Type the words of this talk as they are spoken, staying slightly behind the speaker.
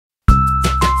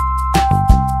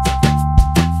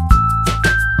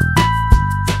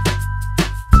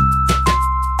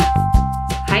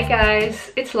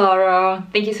guys, it's Laura.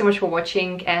 Thank you so much for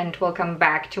watching and welcome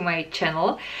back to my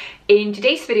channel. In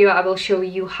today's video I will show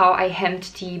you how I hemmed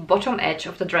the bottom edge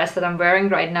of the dress that I'm wearing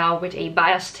right now with a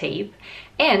bias tape,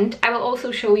 and I will also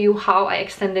show you how I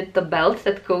extended the belt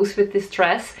that goes with this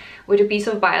dress with a piece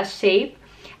of bias tape.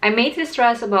 I made this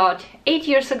dress about 8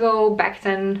 years ago, back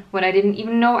then when I didn't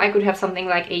even know I could have something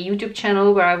like a YouTube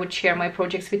channel where I would share my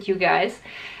projects with you guys.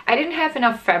 I didn't have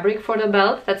enough fabric for the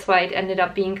belt, that's why it ended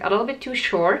up being a little bit too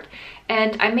short,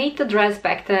 and I made the dress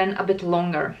back then a bit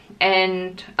longer.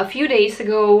 And a few days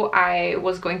ago I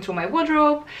was going through my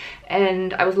wardrobe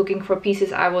and I was looking for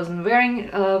pieces I wasn't wearing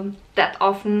that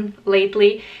often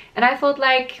lately, and I thought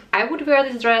like I would wear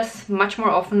this dress much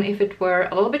more often if it were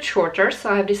a little bit shorter,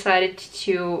 so I have decided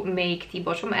to make the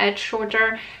bottom edge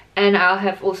shorter. And I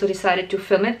have also decided to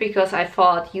film it because I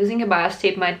thought using a bias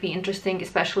tape might be interesting,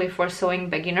 especially for sewing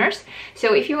beginners.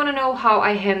 So if you want to know how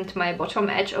I hemmed my bottom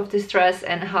edge of this dress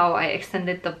and how I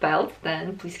extended the belt,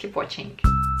 then please keep watching.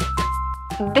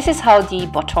 This is how the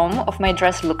bottom of my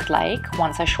dress looked like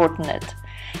once I shortened it.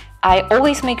 I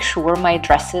always make sure my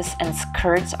dresses and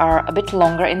skirts are a bit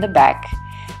longer in the back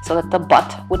so that the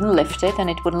butt wouldn't lift it and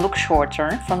it wouldn't look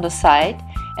shorter from the side,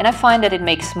 and I find that it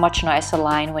makes much nicer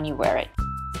line when you wear it.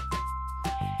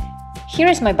 Here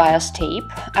is my bias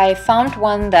tape. I found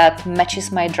one that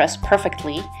matches my dress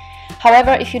perfectly.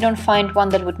 However, if you don't find one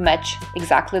that would match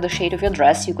exactly the shade of your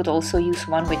dress, you could also use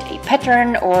one with a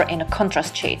pattern or in a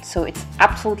contrast shade, so it's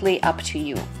absolutely up to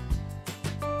you.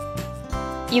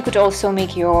 You could also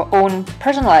make your own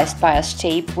personalized bias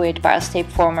tape with bias tape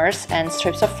formers and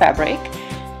strips of fabric.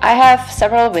 I have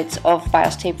several widths of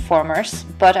bias tape formers,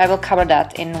 but I will cover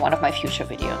that in one of my future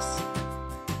videos.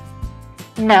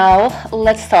 Now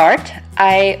let's start.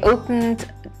 I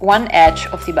opened one edge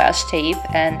of the bias tape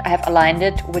and I have aligned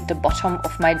it with the bottom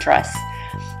of my dress.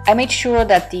 I made sure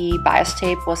that the bias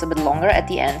tape was a bit longer at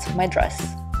the ends of my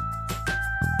dress.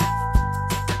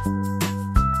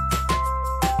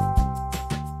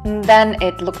 And then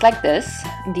it looked like this.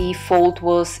 The fold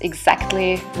was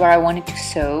exactly where I wanted to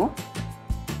sew.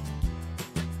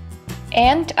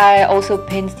 And I also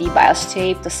pinned the bias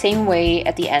tape the same way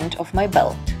at the end of my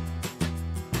belt.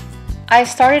 I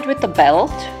started with the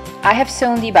belt. I have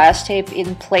sewn the bias tape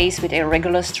in place with a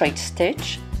regular straight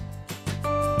stitch.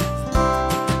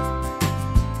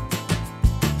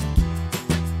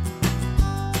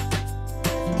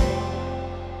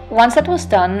 Once that was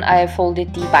done, I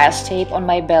folded the bias tape on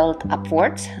my belt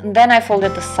upwards. Then I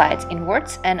folded the sides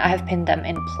inwards and I have pinned them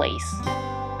in place.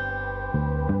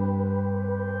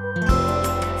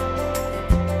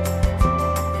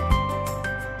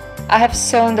 I have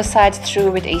sewn the sides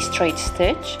through with a straight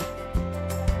stitch.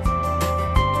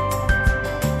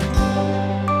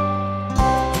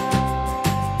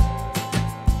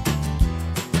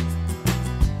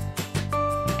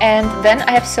 And then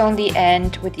I have sewn the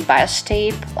end with the bias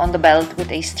tape on the belt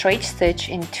with a straight stitch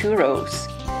in 2 rows.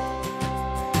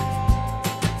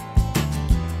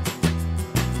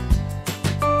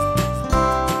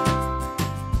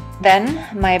 Then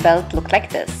my belt looked like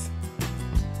this.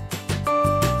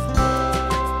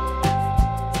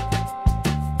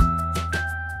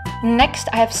 Next,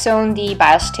 I have sewn the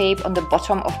bias tape on the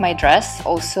bottom of my dress,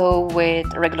 also with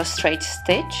a regular straight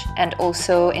stitch and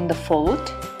also in the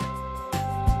fold.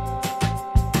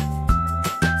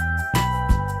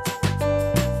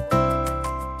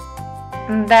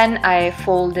 And then I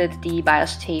folded the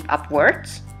bias tape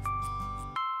upwards.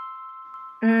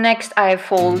 Next, I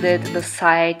folded the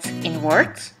sides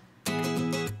inwards.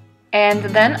 And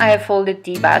then I have folded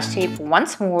the bias tape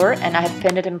once more and I have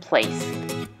pinned it in place.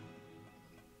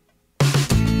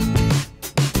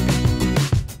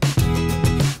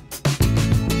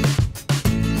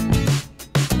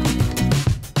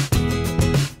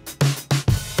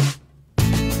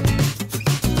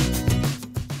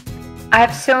 I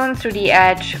have sewn through the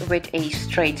edge with a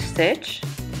straight stitch.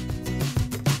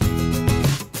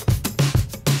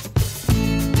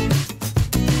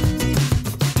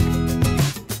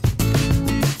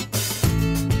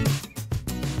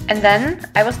 And then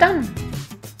I was done.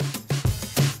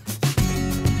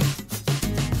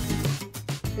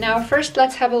 Now first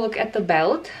let's have a look at the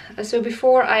belt. So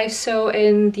before I sew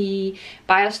in the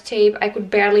bias tape, I could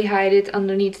barely hide it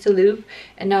underneath the loop,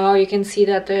 and now you can see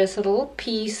that there's a little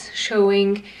piece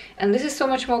showing, and this is so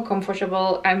much more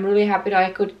comfortable. I'm really happy that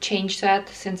I could change that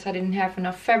since I didn't have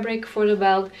enough fabric for the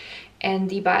belt, and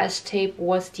the bias tape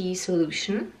was the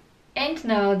solution. And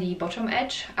now the bottom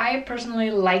edge. I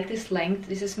personally like this length.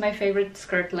 This is my favorite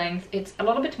skirt length. It's a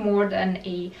little bit more than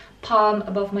a palm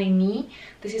above my knee.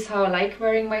 This is how I like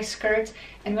wearing my skirts.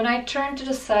 And when I turn to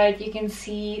the side, you can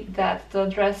see that the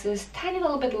dress is tiny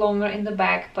little bit longer in the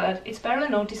back, but it's barely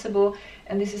noticeable,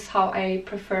 and this is how I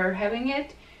prefer having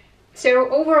it. So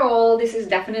overall, this is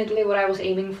definitely what I was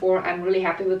aiming for. I'm really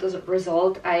happy with the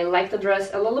result. I like the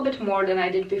dress a little bit more than I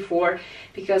did before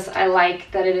because I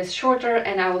like that it is shorter,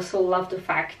 and I also love the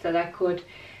fact that I could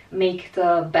make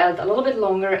the belt a little bit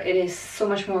longer. It is so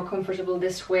much more comfortable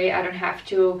this way. I don't have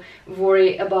to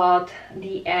worry about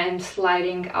the end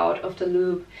sliding out of the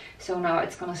loop, so now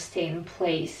it's gonna stay in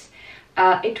place.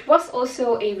 It was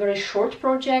also a very short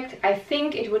project. I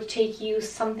think it would take you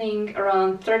something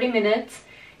around 30 minutes.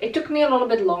 It took me a little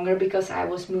bit longer because I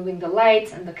was moving the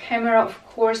lights and the camera, of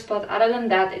course, but other than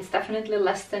that, it's definitely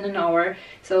less than an hour.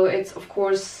 So it's, of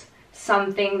course,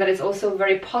 something that is also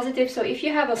very positive. So if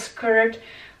you have a skirt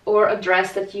or a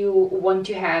dress that you want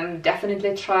to hem,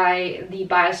 definitely try the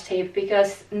bias tape,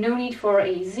 because no need for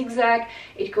a zigzag.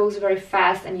 It goes very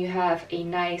fast and you have a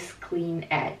nice clean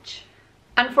edge.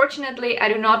 Unfortunately, I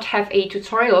do not have a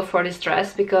tutorial for this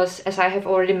dress because, as I have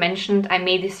already mentioned, I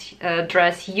made this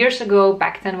dress years ago,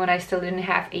 back then when I still didn't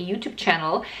have a YouTube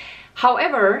channel.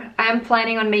 However, I am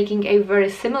planning on making a very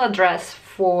similar dress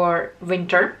for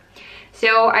winter.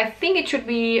 So I think it should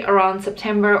be around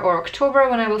September or October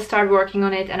when I will start working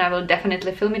on it, and I will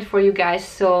definitely film it for you guys.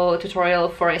 So a tutorial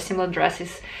for a similar dress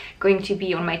is going to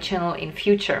be on my channel in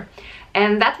future.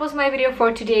 And that was my video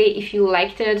for today. If you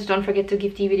liked it, don't forget to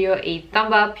give the video a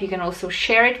thumb up. You can also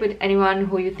share it with anyone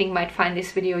who you think might find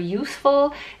this video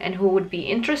useful and who would be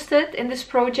interested in this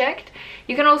project.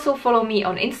 You can also follow me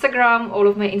on Instagram. All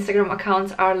of my Instagram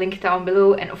accounts are linked down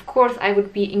below. And of course, I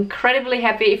would be incredibly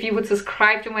happy if you would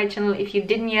subscribe to my channel if you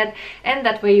didn't yet, and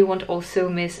that way you won't also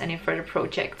miss any further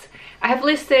projects. I have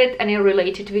listed any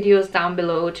related videos down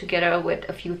below together with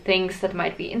a few things that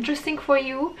might be interesting for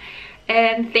you.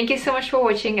 And thank you so much for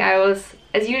watching. I was,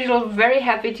 as usual, very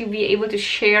happy to be able to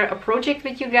share a project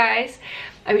with you guys.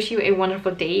 I wish you a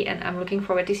wonderful day, and I'm looking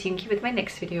forward to seeing you with my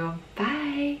next video.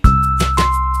 Bye!